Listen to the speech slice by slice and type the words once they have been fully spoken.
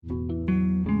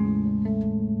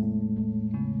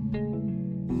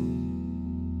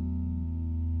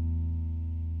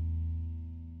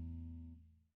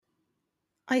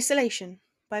Isolation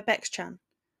by bexchan.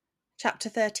 Chapter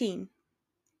 13.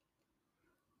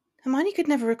 Hermione could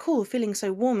never recall feeling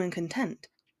so warm and content.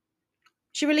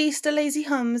 She released a lazy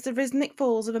hum as the rhythmic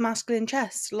falls of a masculine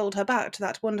chest lulled her back to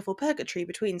that wonderful purgatory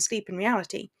between sleep and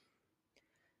reality.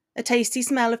 A tasty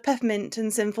smell of peppermint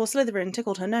and sinful Slytherin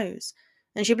tickled her nose,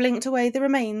 and she blinked away the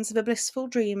remains of a blissful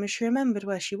dream as she remembered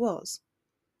where she was.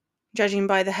 Judging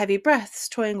by the heavy breaths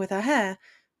toying with her hair,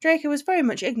 Draco was very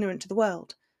much ignorant to the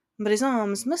world, but his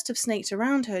arms must have snaked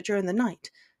around her during the night,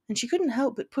 and she couldn't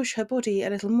help but push her body a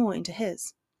little more into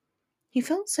his. He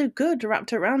felt so good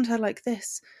wrapped around her like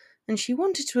this, and she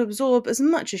wanted to absorb as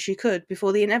much as she could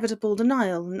before the inevitable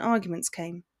denial and arguments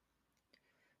came.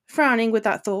 Frowning with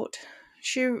that thought,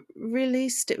 she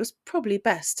realized it was probably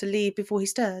best to leave before he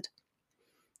stirred,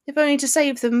 if only to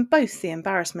save them both the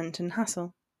embarrassment and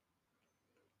hassle.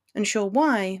 Unsure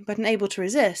why, but unable to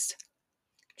resist,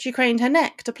 she craned her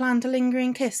neck to plant a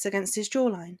lingering kiss against his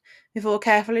jawline before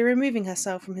carefully removing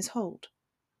herself from his hold.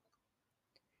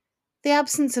 The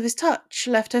absence of his touch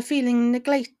left her feeling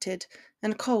neglected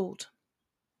and cold,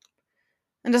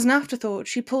 and as an afterthought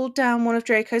she pulled down one of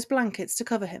Draco's blankets to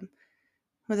cover him.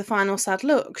 With a final sad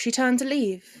look, she turned to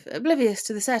leave, oblivious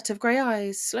to the set of grey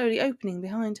eyes slowly opening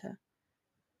behind her.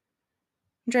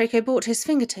 Draco brought his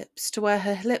fingertips to where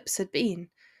her lips had been,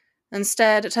 and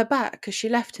stared at her back as she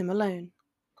left him alone.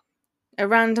 A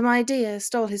random idea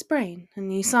stole his brain, and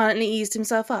he silently eased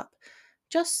himself up,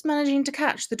 just managing to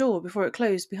catch the door before it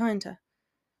closed behind her.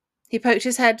 He poked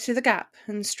his head through the gap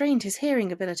and strained his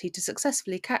hearing ability to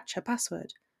successfully catch her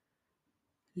password.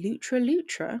 Lutra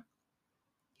Lutra?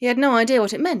 He had no idea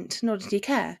what it meant, nor did he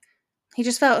care. He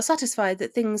just felt satisfied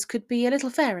that things could be a little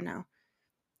fairer now.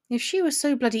 If she was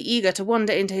so bloody eager to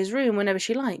wander into his room whenever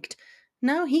she liked,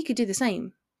 now he could do the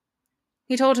same.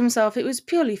 He told himself it was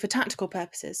purely for tactical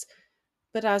purposes,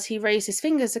 but as he raised his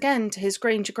fingers again to his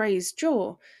Granger Grey's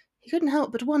jaw, he couldn't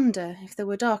help but wonder if there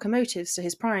were darker motives to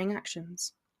his prying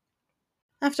actions.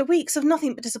 After weeks of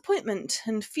nothing but disappointment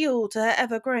and fuel to her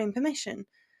ever-growing permission,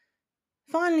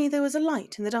 finally there was a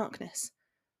light in the darkness.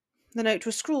 The note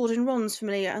was scrawled in Ron's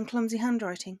familiar and clumsy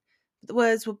handwriting, but the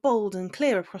words were bold and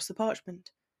clear across the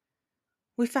parchment.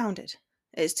 "We found it.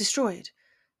 It's destroyed.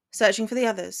 Searching for the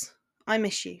others. I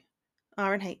miss you.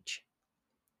 R&H."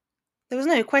 There was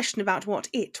no question about what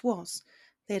it was.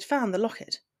 They had found the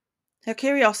locket. Her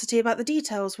curiosity about the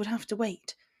details would have to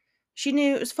wait. She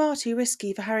knew it was far too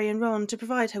risky for Harry and Ron to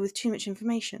provide her with too much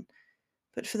information,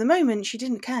 but for the moment she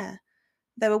didn't care.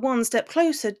 They were one step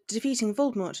closer to defeating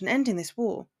Voldemort and ending this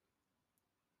war.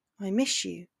 "I miss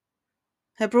you."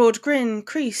 Her broad grin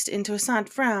creased into a sad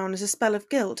frown as a spell of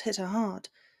guilt hit her hard.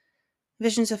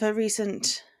 Visions of her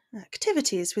recent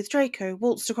activities with Draco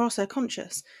waltzed across her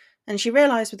conscience, and she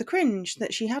realised with a cringe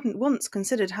that she hadn't once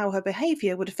considered how her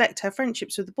behaviour would affect her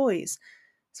friendships with the boys,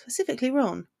 specifically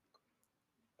Ron.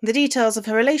 The details of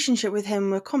her relationship with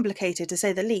him were complicated to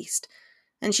say the least,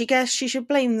 and she guessed she should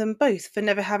blame them both for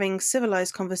never having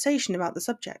civilised conversation about the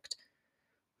subject.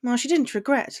 While she didn't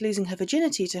regret losing her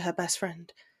virginity to her best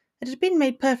friend, it had been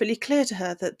made perfectly clear to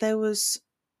her that there was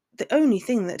the only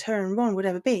thing that her and Ron would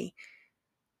ever be: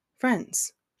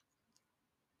 friends.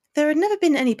 There had never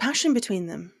been any passion between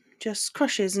them, just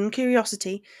crushes and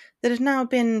curiosity that had now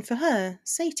been, for her,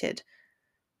 sated.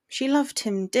 She loved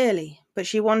him dearly, but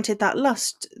she wanted that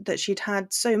lust that she'd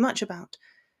had so much about,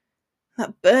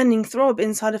 that burning throb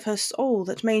inside of her soul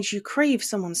that made you crave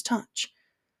someone's touch.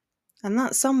 And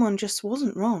that someone just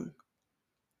wasn't Ron.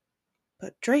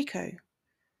 But Draco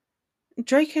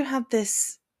had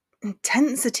this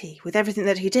intensity with everything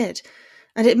that he did,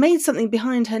 and it made something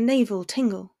behind her navel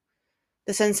tingle.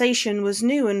 The sensation was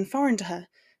new and foreign to her,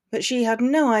 but she had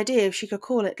no idea if she could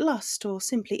call it lust or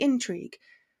simply intrigue.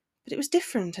 But it was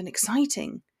different and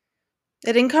exciting.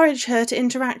 It encouraged her to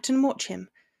interact and watch him,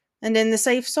 and in the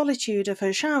safe solitude of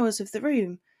her showers of the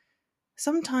room,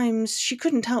 sometimes she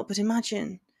couldn't help but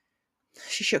imagine.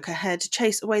 She shook her head to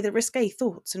chase away the risque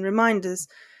thoughts and reminders,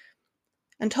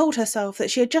 and told herself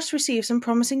that she had just received some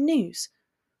promising news.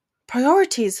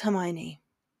 Priorities, Hermione.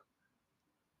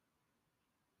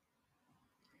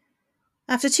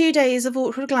 After 2 days of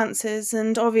awkward glances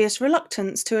and obvious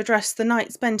reluctance to address the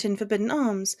night spent in Forbidden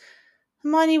Arms,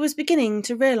 Hermione was beginning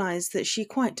to realise that she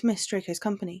quite missed Draco's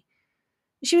company.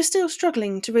 She was still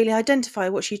struggling to really identify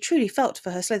what she truly felt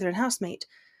for her Slytherin housemate,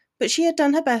 but she had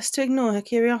done her best to ignore her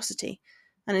curiosity,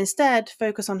 and instead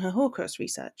focus on her Horcrux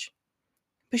research.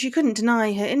 But she couldn't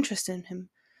deny her interest in him,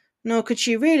 nor could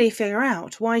she really figure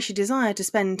out why she desired to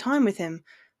spend time with him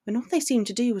when all they seemed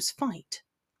to do was fight.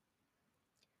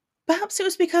 Perhaps it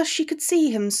was because she could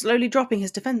see him slowly dropping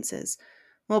his defences,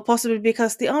 or possibly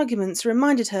because the arguments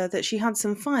reminded her that she had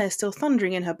some fire still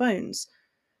thundering in her bones.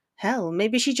 Hell,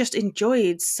 maybe she just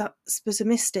enjoyed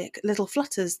spasmistic little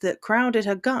flutters that crowded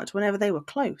her gut whenever they were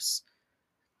close.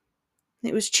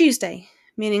 It was Tuesday,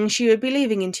 meaning she would be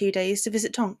leaving in 2 days to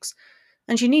visit Tonks,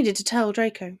 and she needed to tell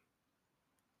Draco.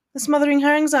 Smothering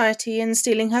her anxiety and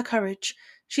steeling her courage,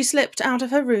 she slipped out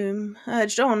of her room,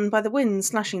 urged on by the wind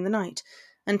slashing the night,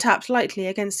 and tapped lightly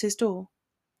against his door.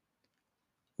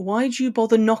 "Why'd you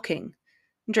bother knocking?"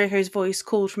 Draco's voice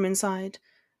called from inside.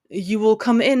 "You will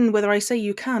come in whether I say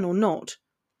you can or not."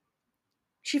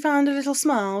 She found a little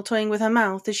smile toying with her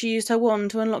mouth as she used her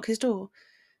wand to unlock his door,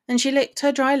 and she licked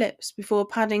her dry lips before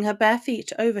padding her bare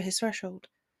feet over his threshold.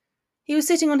 He was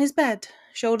sitting on his bed,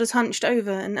 shoulders hunched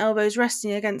over and elbows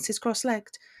resting against his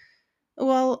cross-legged,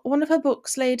 while one of her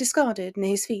books lay discarded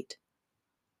near his feet.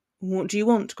 "What do you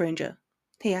want, Granger?"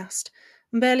 he asked,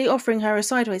 barely offering her a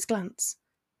sideways glance.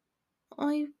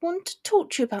 "I want to talk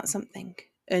to you about something."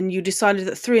 "And you decided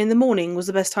that 3 a.m. was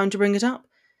the best time to bring it up?"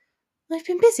 "I've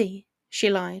been busy," she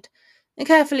lied,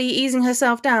 carefully easing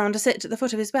herself down to sit at the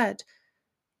foot of his bed.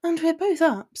 "And we're both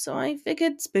up, so I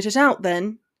figured—" "Spit it out,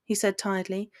 then," he said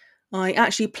tiredly. "I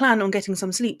actually plan on getting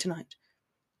some sleep tonight."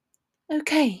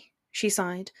 "Okay," she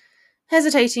sighed,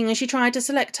 hesitating as she tried to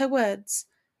select her words.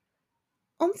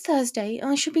 "On Thursday,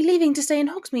 I shall be leaving to stay in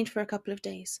Hogsmeade for a couple of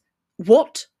days."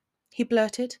 "What?" he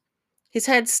blurted. His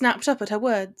head snapped up at her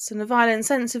words, and a violent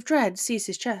sense of dread seized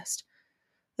his chest.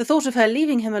 The thought of her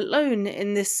leaving him alone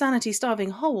in this sanity-starving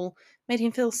hole made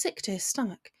him feel sick to his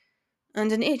stomach,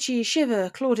 and an itchy shiver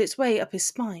clawed its way up his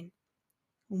spine.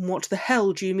 "What the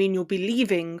hell do you mean you'll be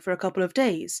leaving for a couple of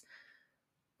days?"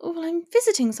 "Well, I'm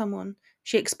visiting someone,"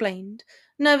 she explained,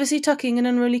 nervously tucking an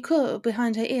unruly quill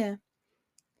behind her ear.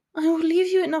 "I will leave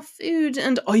you enough food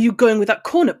and—" "Are you going with that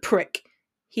cornet prick?"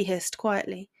 he hissed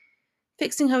quietly,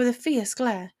 fixing her with a fierce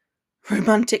glare.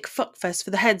 "Romantic fuckfest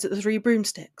for the heads at the 3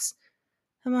 broomsticks."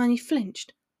 Hermione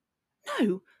flinched.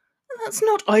 "No, that's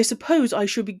not—" "I suppose I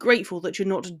should be grateful that you're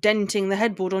not denting the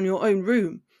headboard on your own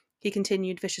room," he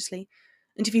continued viciously.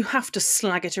 "And if you have to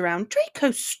slag it around—" "Draco,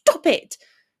 stop it!"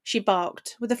 she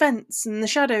barked, with offence and the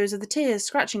shadows of the tears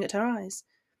scratching at her eyes.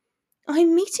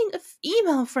 "I'm meeting a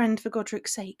female friend, for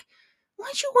Godric's sake.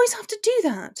 Why do you always have to do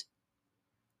that?"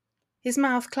 His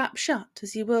mouth clapped shut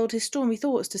as he willed his stormy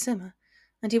thoughts to simmer,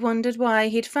 and he wondered why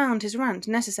he'd found his rant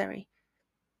necessary.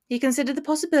 He considered the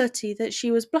possibility that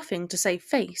she was bluffing to save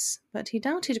face, but he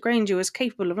doubted Granger was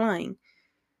capable of lying.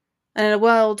 And in a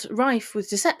world rife with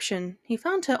deception, he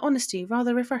found her honesty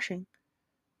rather refreshing.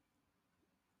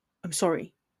 "I'm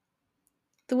sorry."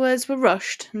 The words were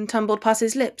rushed and tumbled past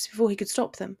his lips before he could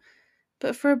stop them,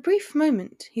 but for a brief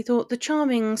moment he thought the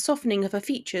charming softening of her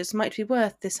features might be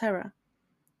worth this error.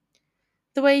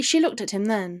 The way she looked at him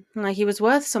then, like he was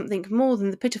worth something more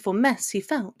than the pitiful mess he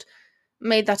felt,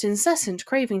 made that incessant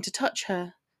craving to touch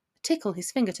her tickle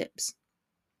his fingertips.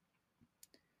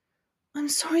 "I'm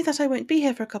sorry that I won't be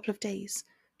here for a couple of days,"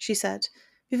 she said,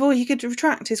 before he could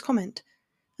retract his comment,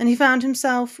 and he found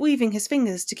himself weaving his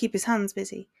fingers to keep his hands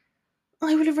busy.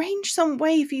 "I will arrange some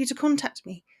way for you to contact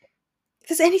me. If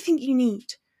there's anything you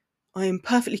need—" "I am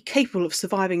perfectly capable of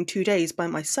surviving 2 days by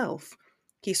myself,"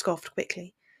 he scoffed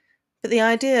quickly, but the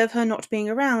idea of her not being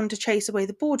around to chase away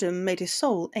the boredom made his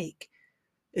soul ache.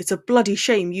 "It's a bloody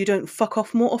shame you don't fuck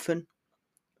off more often."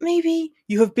 "Maybe—"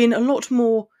 "You have been a lot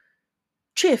more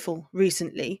cheerful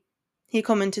recently," he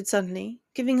commented suddenly,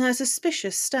 giving her a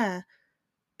suspicious stare.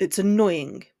 "It's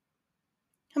annoying."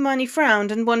 Hermione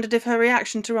frowned and wondered if her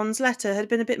reaction to Ron's letter had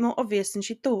been a bit more obvious than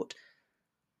she'd thought.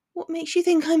 "What makes you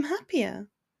think I'm happier?"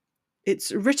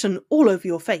 "It's written all over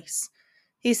your face,"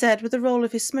 he said with a roll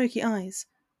of his smoky eyes.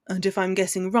 "And if I'm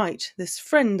guessing right, this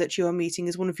friend that you are meeting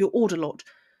is one of your order lot.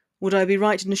 Would I be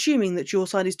right in assuming that your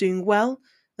side is doing well,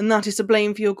 and that is to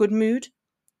blame for your good mood?"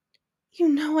 "You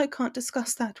know I can't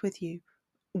discuss that with you."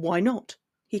 "Why not?"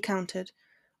 he countered.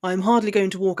 "I am hardly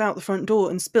going to walk out the front door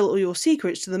and spill all your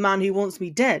secrets to the man who wants me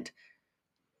dead."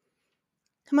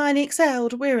 Hermione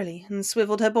exhaled wearily and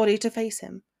swiveled her body to face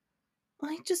him.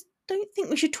 "I just don't think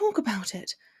we should talk about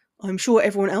it." "I'm sure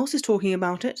everyone else is talking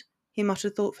about it," he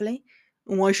muttered thoughtfully.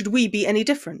 "Why should we be any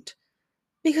different?"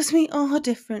 "Because we are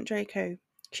different, Draco,"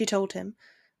 she told him,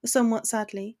 somewhat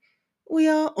sadly. "We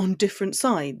are—" "On different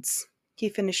sides," he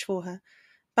finished for her,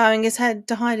 bowing his head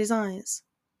to hide his eyes.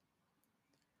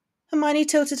 Hermione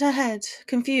tilted her head,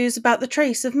 confused about the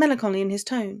trace of melancholy in his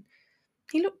tone.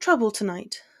 He looked troubled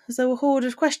tonight, as though a horde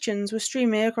of questions were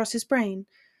streaming across his brain,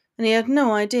 and he had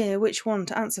no idea which one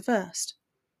to answer first.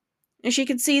 She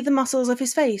could see the muscles of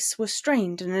his face were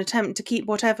strained in an attempt to keep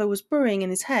whatever was brewing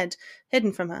in his head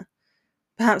hidden from her,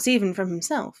 perhaps even from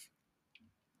himself.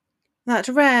 That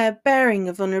rare bearing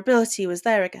of vulnerability was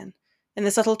there again, in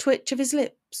the subtle twitch of his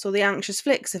lips or the anxious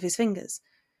flicks of his fingers,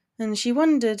 and she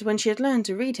wondered when she had learned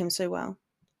to read him so well.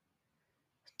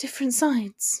 "Different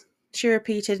sides," she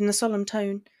repeated in a solemn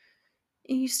tone.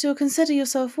 "You still consider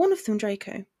yourself one of them,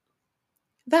 Draco?"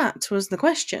 That was the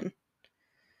question.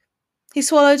 He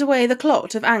swallowed away the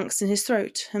clot of angst in his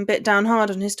throat and bit down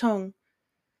hard on his tongue.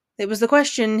 It was the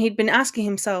question he'd been asking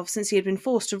himself since he had been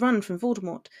forced to run from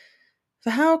Voldemort. For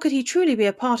how could he truly be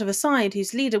a part of a side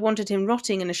whose leader wanted him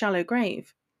rotting in a shallow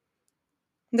grave?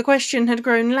 The question had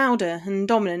grown louder and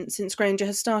dominant since Granger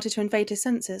had started to invade his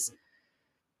senses.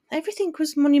 Everything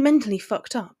was monumentally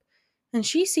fucked up, and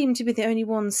she seemed to be the only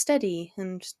one steady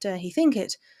and, dare he think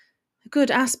it, a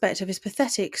good aspect of his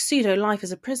pathetic pseudo-life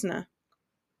as a prisoner.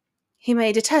 He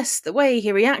may detest the way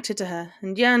he reacted to her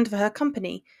and yearned for her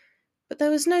company, but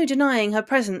there was no denying her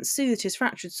presence soothed his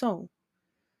fractured soul.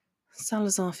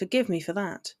 Salazar, forgive me for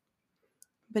that.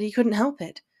 But he couldn't help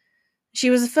it. She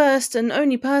was the first and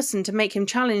only person to make him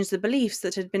challenge the beliefs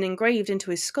that had been engraved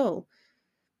into his skull.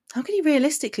 How could he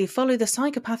realistically follow the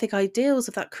psychopathic ideals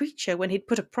of that creature when he'd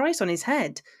put a price on his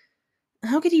head?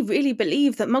 How could he really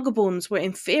believe that Muggleborns were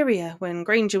inferior when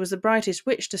Granger was the brightest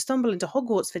witch to stumble into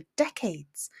Hogwarts for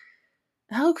decades?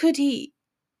 How could he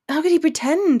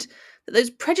pretend that those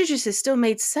prejudices still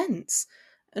made sense,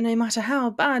 no matter how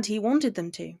bad he wanted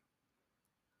them to?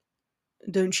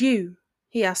 "Don't you?"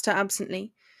 he asked her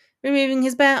absently, removing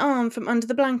his bare arm from under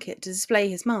the blanket to display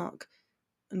his mark.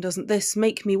 "And doesn't this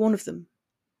make me one of them?"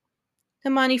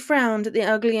 Hermione frowned at the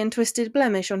ugly and twisted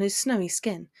blemish on his snowy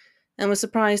skin, and was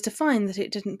surprised to find that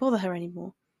it didn't bother her any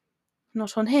more.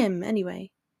 Not on him,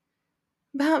 anyway.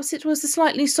 Perhaps it was the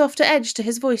slightly softer edge to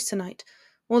his voice tonight,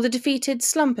 or the defeated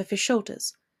slump of his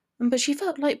shoulders, but she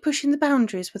felt like pushing the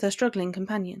boundaries with her struggling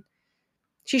companion.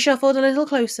 She shuffled a little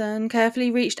closer and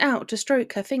carefully reached out to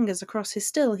stroke her fingers across his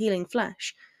still healing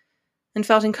flesh, and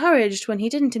felt encouraged when he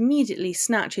didn't immediately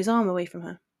snatch his arm away from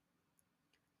her.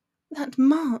 "That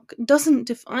mark doesn't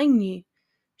define you,"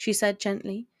 she said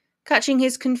gently, catching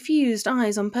his confused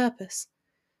eyes on purpose.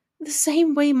 "The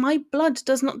same way my blood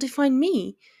does not define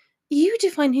me. You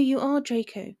define who you are,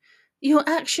 Draco. Your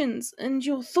actions and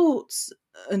your thoughts."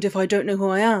 "And if I don't know who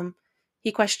I am?"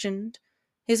 he questioned,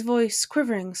 his voice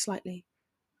quivering slightly.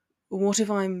 "What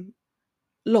if I'm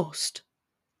lost?"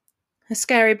 A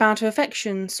scary bout of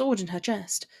affection soared in her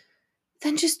chest.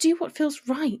 "Then just do what feels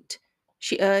right,"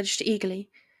 she urged eagerly,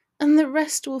 "and the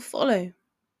rest will follow."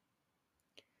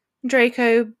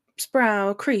 Draco's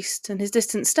brow creased, and his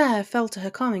distant stare fell to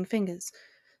her calming fingers,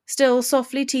 still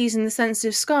softly teasing the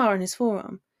sensitive scar on his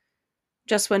forearm.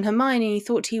 Just when Hermione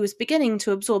thought he was beginning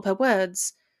to absorb her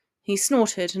words, he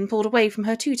snorted and pulled away from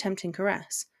her too tempting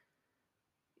caress.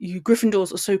 "You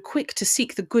Gryffindors are so quick to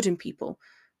seek the good in people,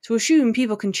 to assume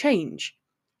people can change,"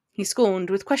 he scorned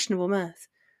with questionable mirth.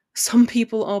 "Some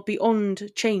people are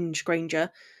beyond change,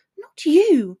 Granger." "Not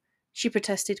you," she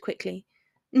protested quickly.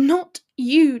 "Not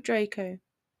you, Draco."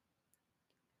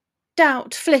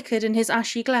 Doubt flickered in his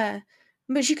ashy glare,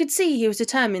 but she could see he was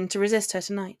determined to resist her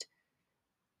tonight.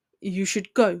 "You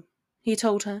should go," he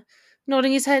told her,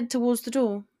 nodding his head towards the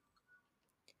door.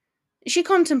 She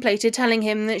contemplated telling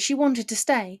him that she wanted to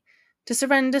stay, to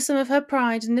surrender some of her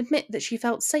pride and admit that she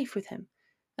felt safe with him,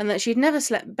 and that she had never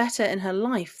slept better in her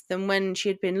life than when she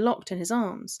had been locked in his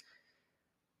arms.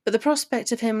 But the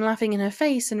prospect of him laughing in her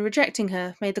face and rejecting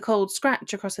her made the cold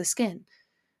scratch across her skin,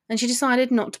 and she decided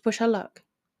not to push her luck.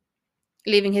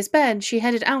 Leaving his bed, she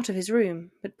headed out of his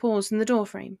room, but paused in the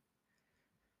doorframe.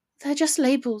 "They're just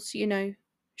labels, you know,"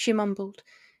 she mumbled,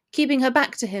 keeping her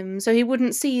back to him so he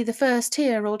wouldn't see the first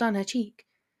tear roll down her cheek.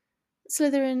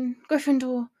 "Slytherin,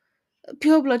 Gryffindor,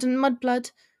 pureblood and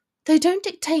mudblood, they don't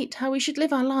dictate how we should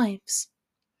live our lives."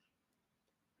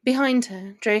 Behind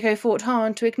her, Draco fought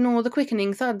hard to ignore the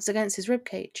quickening thuds against his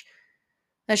ribcage.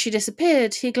 As she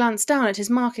disappeared, he glanced down at his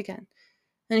mark again,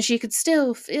 and she could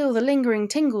still feel the lingering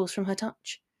tingles from her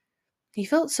touch. He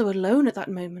felt so alone at that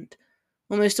moment,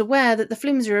 almost aware that the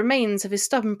flimsy remains of his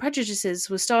stubborn prejudices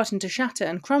were starting to shatter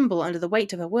and crumble under the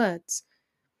weight of her words.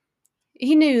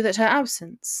 He knew that her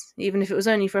absence, even if it was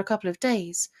only for a couple of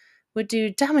days, would do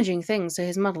damaging things to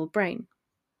his muddled brain.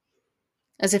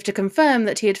 As if to confirm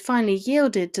that he had finally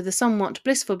yielded to the somewhat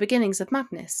blissful beginnings of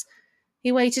madness,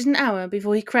 he waited an hour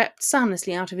before he crept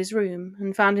soundlessly out of his room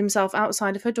and found himself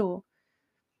outside of her door.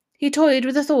 He toyed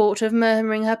with the thought of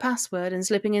murmuring her password and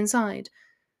slipping inside,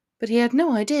 but he had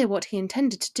no idea what he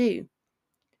intended to do.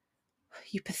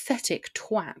 "You pathetic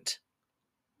twat."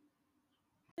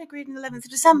 "I agreed on the 11th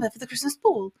of December for the Christmas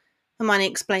ball," Hermione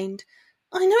explained.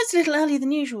 "I know it's a little earlier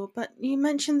than usual, but you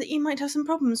mentioned that you might have some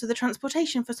problems with the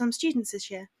transportation for some students this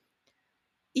year."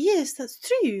 Yes, that's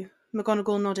true,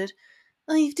 McGonagall nodded.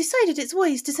 I've decided it's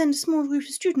wise to send a small group of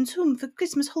students home for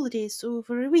Christmas holidays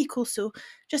over a week or so,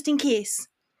 just in case.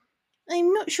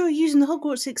 I'm not sure using the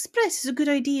Hogwarts Express is a good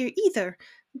idea either,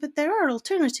 but there are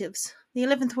alternatives. The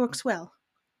 11th works well.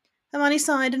 Hermione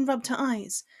sighed and rubbed her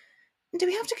eyes. Do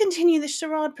we have to continue this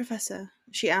charade, Professor?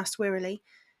 She asked wearily.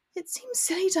 It seems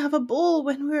silly to have a ball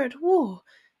when we're at war.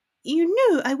 You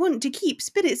know I want to keep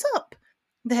spirits up,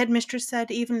 the headmistress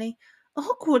said evenly.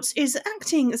 Hogwarts is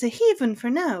acting as a haven for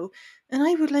now, and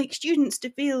I would like students to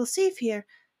feel safe here.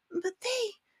 But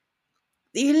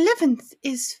the 11th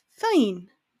is fine,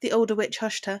 the older witch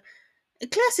hushed her.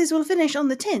 Classes will finish on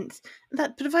the 10th.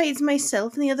 That provides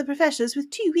myself and the other professors with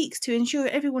 2 weeks to ensure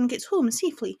everyone gets home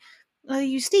safely. Are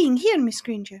you staying here, Miss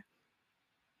Granger?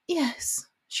 Yes,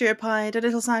 she replied, a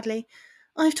little sadly.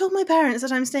 I've told my parents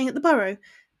that I'm staying at the Burrow.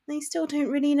 They still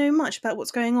don't really know much about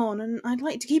what's going on, and I'd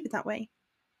like to keep it that way.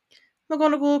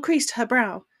 McGonagall creased her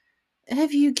brow.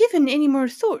 Have you given any more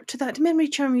thought to that memory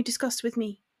charm you discussed with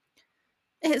me?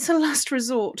 It's a last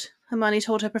resort, Hermione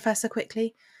told her professor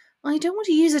quickly. I don't want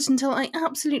to use it until I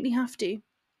absolutely have to.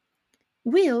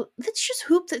 Well, let's just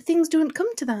hope that things don't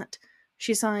come to that,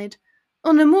 she sighed.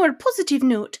 On a more positive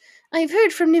note, I've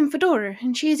heard from Nymphadora,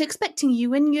 and she is expecting you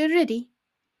when you're ready.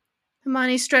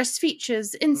 Hermione's stressed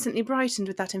features instantly brightened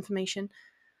with that information.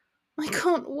 I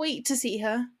can't wait to see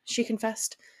her, she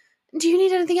confessed. Do you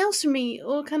need anything else from me,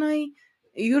 or can I...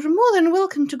 You're more than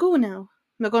welcome to go now,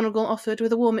 McGonagall offered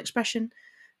with a warm expression.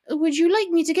 Would you like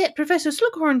me to get Professor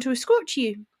Slughorn to escort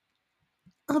you?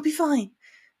 I'll be fine,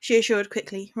 she assured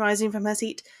quickly, rising from her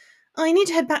seat. I need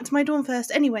to head back to my dorm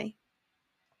first, anyway.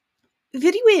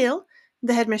 Very well,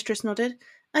 the headmistress nodded.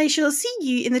 I shall see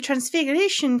you in the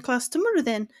Transfiguration class tomorrow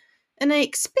then, and I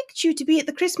expect you to be at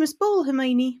the Christmas ball,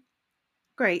 Hermione.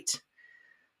 Great.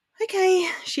 Okay,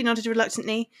 she nodded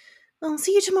reluctantly. I'll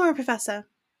see you tomorrow, Professor.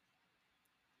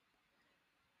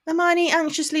 Hermione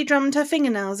anxiously drummed her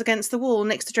fingernails against the wall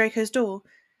next to Draco's door.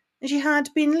 She had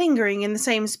been lingering in the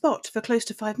same spot for close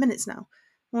to 5 minutes now,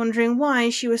 wondering why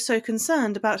she was so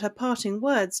concerned about her parting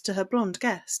words to her blonde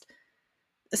guest.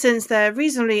 Since their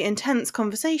reasonably intense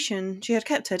conversation, she had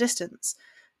kept her distance,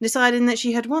 deciding that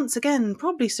she had once again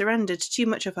probably surrendered too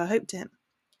much of her hope to him.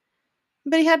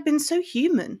 But he had been so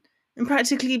human, and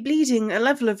practically bleeding a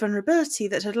level of vulnerability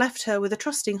that had left her with a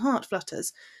trusting heart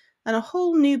flutters, and a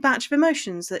whole new batch of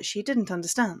emotions that she didn't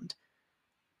understand.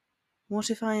 What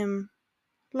if I am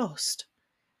lost?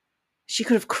 She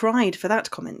could have cried for that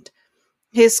comment.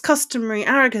 His customary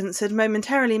arrogance had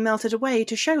momentarily melted away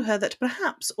to show her that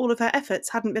perhaps all of her efforts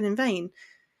hadn't been in vain.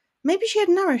 Maybe she had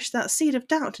nourished that seed of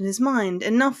doubt in his mind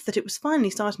enough that it was finally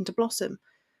starting to blossom.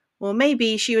 Or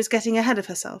maybe she was getting ahead of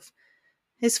herself.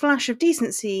 His flash of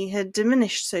decency had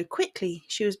diminished so quickly,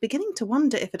 she was beginning to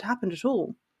wonder if it happened at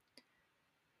all.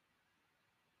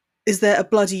 Is there a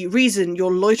bloody reason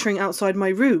you're loitering outside my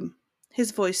room?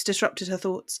 His voice disrupted her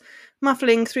thoughts,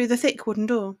 muffling through the thick wooden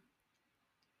door.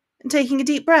 Taking a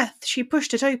deep breath, she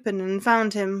pushed it open and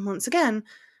found him, once again,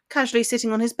 casually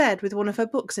sitting on his bed with one of her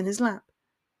books in his lap.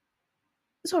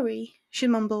 Sorry, she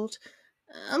mumbled.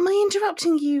 Am I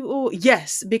interrupting you, or...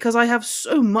 Yes, because I have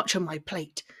so much on my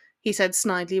plate, he said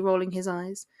snidely, rolling his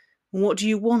eyes. What do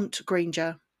you want,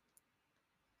 Granger?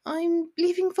 I'm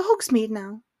leaving for Hogsmeade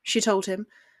now, she told him.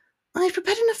 I've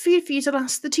prepared enough food for you to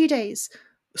last the 2 days.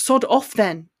 Sod off,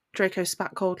 then, Draco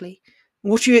spat coldly.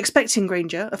 What are you expecting,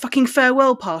 Granger? A fucking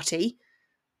farewell party?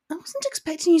 I wasn't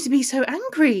expecting you to be so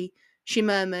angry, she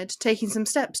murmured, taking some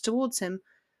steps towards him.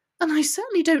 And I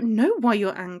certainly don't know why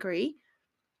you're angry.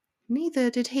 Neither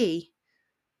did he.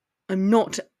 I'm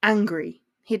not angry,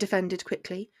 he defended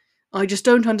quickly. I just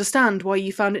don't understand why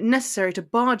you found it necessary to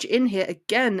barge in here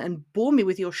again and bore me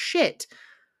with your shit.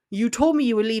 You told me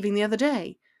you were leaving the other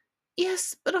day.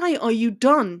 Yes, but Are you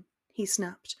done? He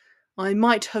snapped. I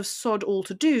might have sod all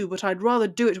to do, but I'd rather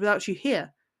do it without you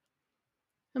here.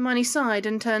 Hermione sighed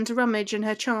and turned to rummage in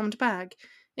her charmed bag,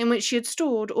 in which she had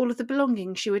stored all of the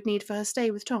belongings she would need for her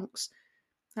stay with Tonks.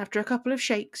 After a couple of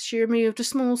shakes, she removed a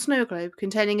small snow globe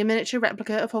containing a miniature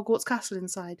replica of Hogwarts Castle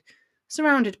inside,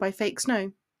 surrounded by fake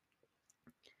snow.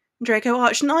 Draco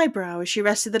arched an eyebrow as she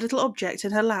rested the little object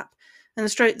in her lap and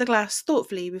stroked the glass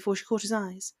thoughtfully before she caught his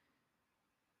eyes.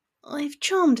 I've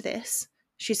charmed this,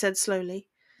 she said slowly.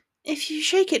 If you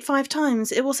shake it 5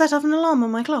 times, it will set off an alarm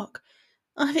on my clock.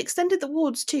 I've extended the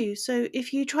wards too, so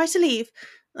if you try to leave,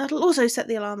 that'll also set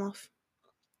the alarm off.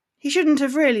 He shouldn't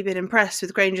have really been impressed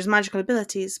with Granger's magical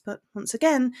abilities, but once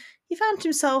again he found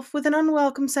himself with an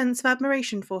unwelcome sense of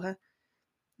admiration for her.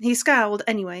 He scowled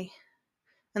anyway,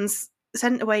 and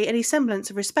sent away any semblance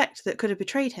of respect that could have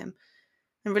betrayed him,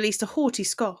 and released a haughty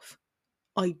scoff.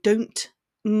 I don't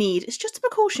need... It's just a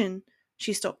precaution,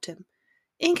 she stopped him.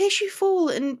 In case you fall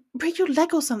and break your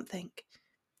leg or something.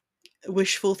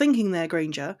 Wishful thinking there,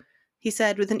 Granger, he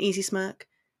said with an easy smirk.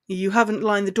 You haven't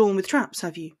lined the dawn with traps,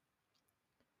 have you?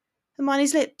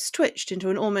 Hermione's lips twitched into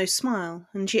an almost smile,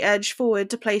 and she edged forward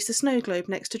to place the snow globe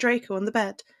next to Draco on the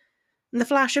bed. And the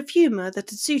flash of humour that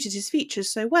had suited his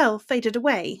features so well faded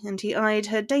away, and he eyed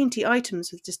her dainty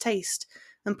items with distaste,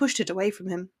 and pushed it away from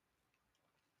him.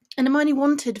 And Hermione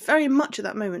wanted very much at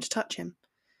that moment to touch him.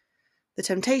 The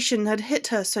temptation had hit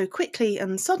her so quickly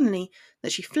and suddenly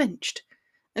that she flinched,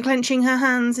 and clenching her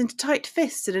hands into tight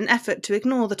fists in an effort to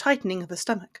ignore the tightening of her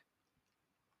stomach.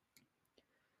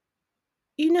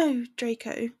 You know,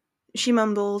 Draco, she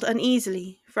mumbled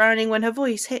uneasily, frowning when her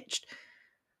voice hitched.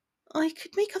 I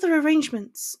could make other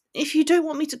arrangements. If you don't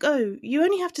want me to go, you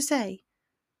only have to say,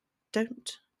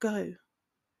 don't go.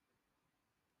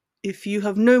 If you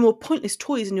have no more pointless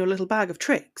toys in your little bag of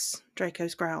tricks, Draco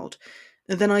growled,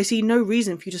 then I see no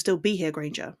reason for you to still be here,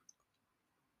 Granger.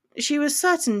 She was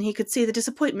certain he could see the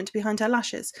disappointment behind her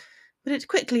lashes, but it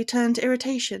quickly turned to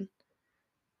irritation.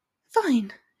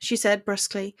 Fine, she said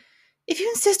brusquely. If you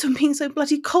insist on being so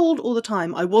bloody cold all the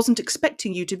time, I wasn't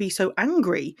expecting you to be so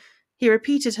angry. He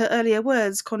repeated her earlier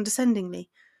words condescendingly.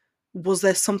 Was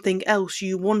there something else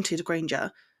you wanted,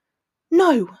 Granger?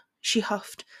 No, she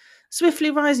huffed,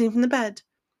 swiftly rising from the bed.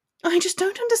 I just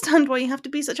don't understand why you have to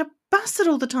be such a bastard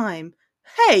all the time.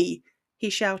 Hey, he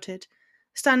shouted,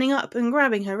 standing up and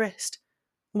grabbing her wrist.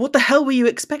 What the hell were you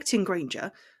expecting,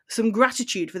 Granger? Some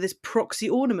gratitude for this proxy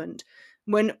ornament?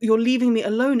 When you're leaving me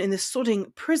alone in this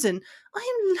sodding prison,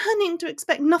 I am learning to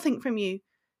expect nothing from you,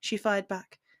 she fired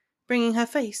back, bringing her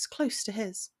face close to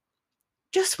his.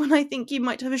 Just when I think you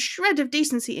might have a shred of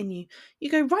decency in you, you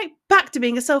go right back to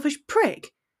being a selfish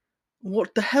prick.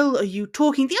 What the hell are you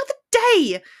talking? The other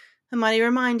day, Hermione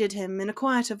reminded him in a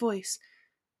quieter voice,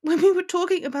 when we were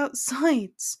talking about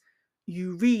sides.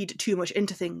 You read too much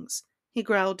into things, he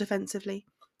growled defensively.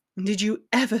 Did you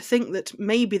ever think that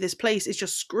maybe this place is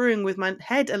just screwing with my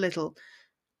head a little?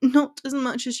 Not as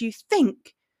much as you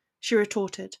think, she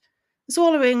retorted,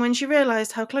 swallowing when she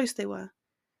realised how close they were.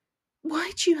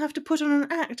 Why do you have to put on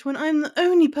an act when I'm the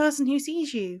only person who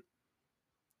sees you?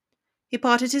 He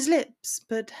parted his lips,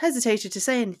 but hesitated to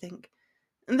say anything.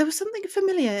 There was something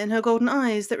familiar in her golden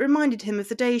eyes that reminded him of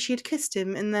the day she had kissed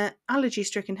him in their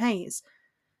allergy-stricken haze.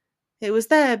 It was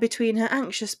there between her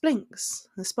anxious blinks,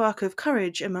 a spark of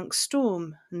courage amongst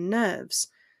storm and nerves,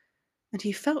 and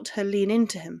he felt her lean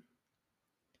into him.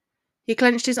 He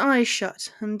clenched his eyes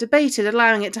shut and debated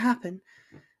allowing it to happen,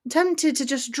 tempted to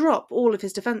just drop all of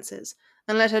his defences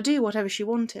and let her do whatever she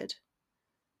wanted.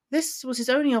 This was his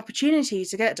only opportunity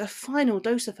to get a final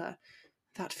dose of her,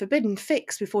 that forbidden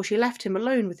fix before she left him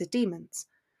alone with his demons.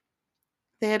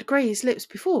 They had grazed lips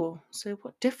before, so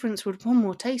what difference would one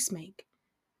more taste make?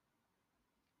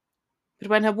 But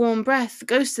when her warm breath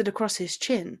ghosted across his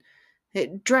chin,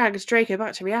 it dragged Draco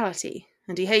back to reality,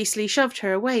 and he hastily shoved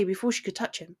her away before she could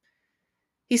touch him.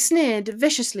 He sneered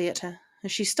viciously at her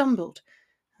as she stumbled,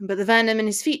 but the venom in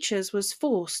his features was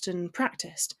forced and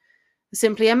practiced,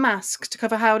 simply a mask to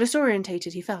cover how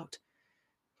disorientated he felt.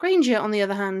 Granger, on the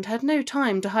other hand, had no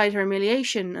time to hide her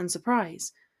humiliation and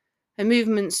surprise, her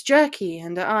movements jerky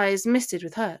and her eyes misted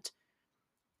with hurt.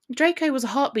 Draco was a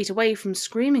heartbeat away from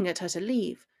screaming at her to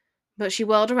leave, but she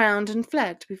whirled around and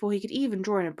fled before he could even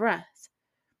draw in a breath.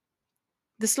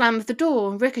 The slam of the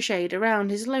door ricocheted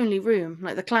around his lonely room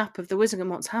like the clap of the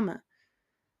Wizengamot's hammer.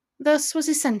 Thus was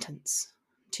his sentence,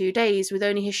 2 days with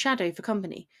only his shadow for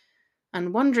company,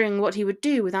 and wondering what he would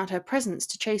do without her presence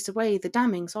to chase away the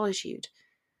damning solitude.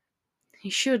 He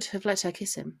should have let her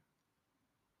kiss him.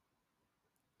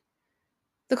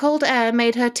 The cold air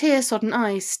made her tear-sodden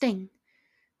eyes sting.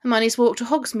 Hermione's walk to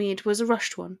Hogsmeade was a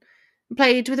rushed one,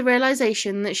 played with the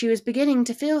realization that she was beginning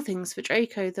to feel things for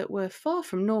Draco that were far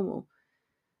from normal.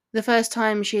 The first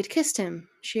time she had kissed him,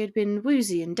 she had been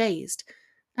woozy and dazed,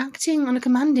 acting on a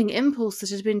commanding impulse that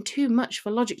had been too much for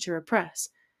logic to repress.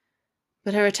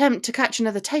 But her attempt to catch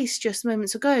another taste just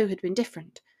moments ago had been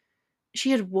different.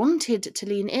 She had wanted to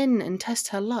lean in and test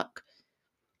her luck.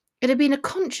 It had been a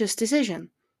conscious decision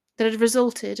that had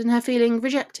resulted in her feeling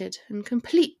rejected and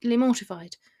completely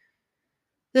mortified.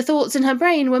 The thoughts in her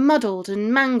brain were muddled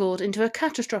and mangled into a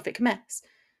catastrophic mess,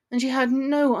 and she had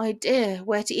no idea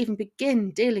where to even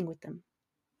begin dealing with them.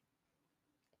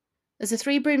 As the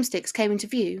 3 broomsticks came into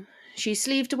view, she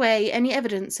sleeved away any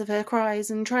evidence of her cries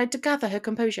and tried to gather her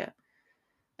composure.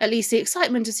 At least the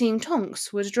excitement of seeing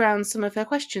Tonks would drown some of her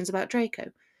questions about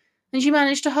Draco, and she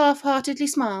managed to half-heartedly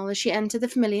smile as she entered the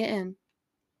familiar inn.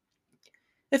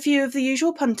 A few of the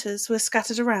usual punters were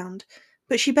scattered around,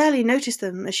 but she barely noticed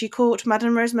them as she caught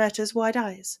Madame Rosemerta's wide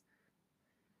eyes.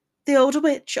 The older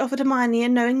witch offered Hermione a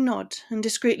knowing nod and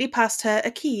discreetly passed her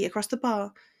a key across the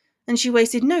bar, and she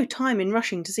wasted no time in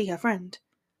rushing to see her friend.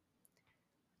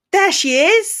 "There she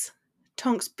is!"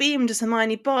 Tonks beamed as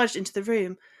Hermione barged into the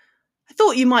room. "I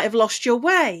thought you might have lost your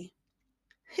way."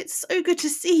 "It's so good to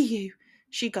see you,"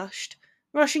 she gushed,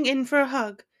 rushing in for a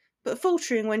hug, but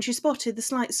faltering when she spotted the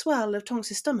slight swell of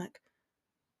Tonks's stomach.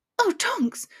 "Oh,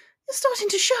 Tonks, you're starting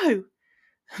to show."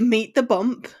 "Meet the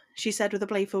bump," she said with a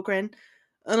playful grin.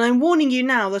 "And I'm warning you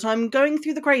now that I'm going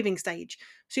through the craving stage,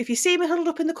 so if you see me huddled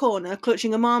up in the corner,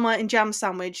 clutching a Marmite and jam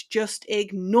sandwich, just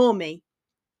ignore me."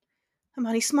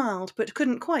 Hermione smiled, but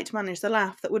couldn't quite manage the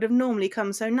laugh that would have normally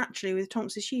come so naturally with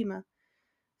Tonks's humour.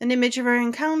 An image of her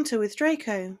encounter with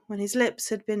Draco, when his lips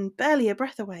had been barely a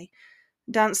breath away,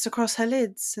 danced across her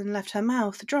lids and left her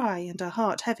mouth dry and her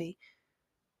heart heavy.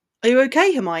 "Are you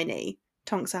okay, Hermione?"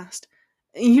 Tonks asked.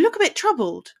 "You look a bit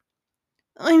troubled."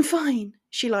 "I'm fine,"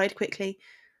 she lied quickly.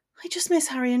 "I just miss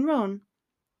Harry and Ron."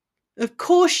 "Of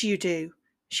course you do,"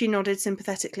 she nodded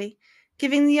sympathetically,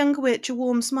 giving the younger witch a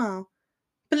warm smile.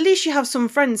 "But at least you have some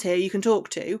friends here you can talk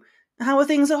to. How are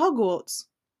things at Hogwarts?"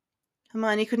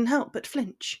 Hermione couldn't help but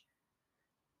flinch.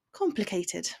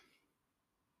 Complicated.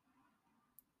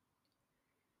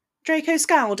 Draco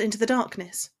scowled into the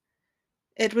darkness.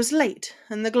 It was late,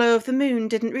 and the glow of the moon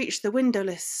didn't reach the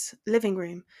windowless living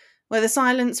room, where the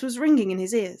silence was ringing in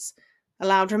his ears, a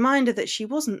loud reminder that she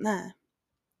wasn't there.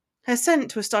 Her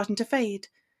scent was starting to fade.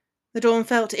 The dawn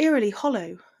felt eerily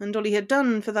hollow, and all he had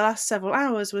done for the last several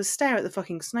hours was stare at the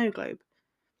fucking snow globe.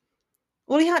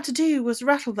 All he had to do was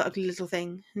rattle the ugly little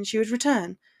thing, and she would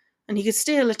return, and he could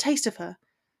steal a taste of her,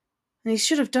 and he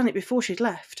should have done it before she'd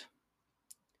left.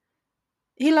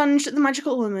 He lunged at the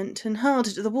magical ornament and hurled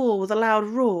it at the wall with a loud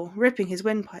roar, ripping his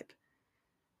windpipe.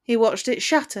 He watched it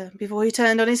shatter before he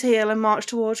turned on his heel and marched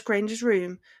towards Granger's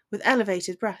room with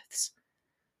elevated breaths.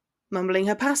 Mumbling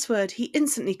her password, he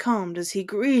instantly calmed as he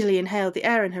greedily inhaled the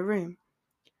air in her room.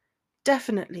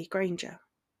 Definitely Granger.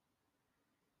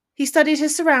 He studied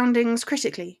his surroundings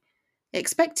critically,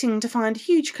 expecting to find a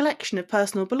huge collection of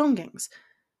personal belongings,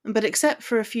 but except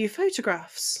for a few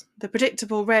photographs, the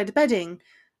predictable red bedding,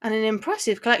 and an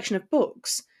impressive collection of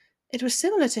books, it was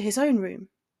similar to his own room.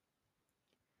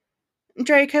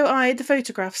 Draco eyed the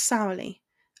photographs sourly,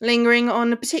 lingering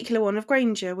on a particular one of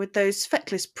Granger with those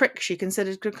feckless pricks she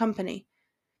considered good company.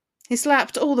 He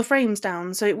slapped all the frames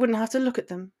down so it wouldn't have to look at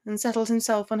them, and settled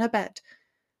himself on her bed,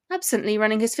 absently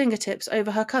running his fingertips over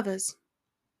her covers.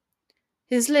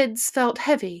 His lids felt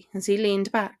heavy as he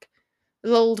leaned back,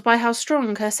 lulled by how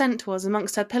strong her scent was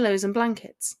amongst her pillows and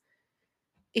blankets.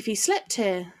 If he slept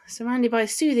here, surrounded by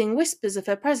soothing whispers of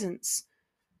her presence,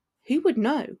 who would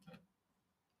know?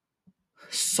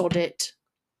 "Sod it,"